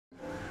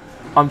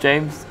I'm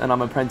James and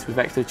I'm an apprentice with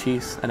Exeter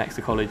Chiefs and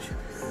Exeter College.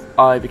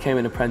 I became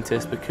an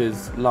apprentice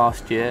because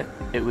last year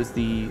it was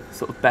the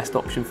sort of best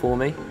option for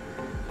me,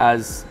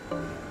 as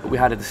we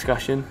had a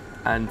discussion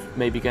and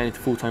maybe going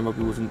into full-time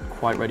rugby wasn't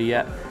quite ready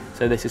yet.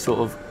 So this is sort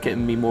of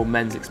getting me more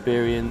men's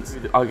experience.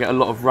 I get a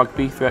lot of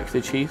rugby through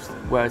Exeter Chiefs,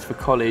 whereas for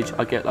college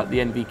I get like the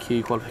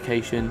NVQ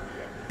qualification.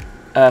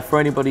 For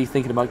anybody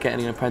thinking about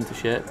getting an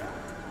apprenticeship,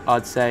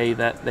 I'd say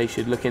that they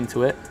should look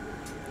into it,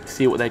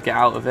 see what they get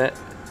out of it,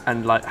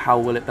 and like how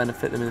will it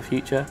benefit them in the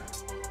future.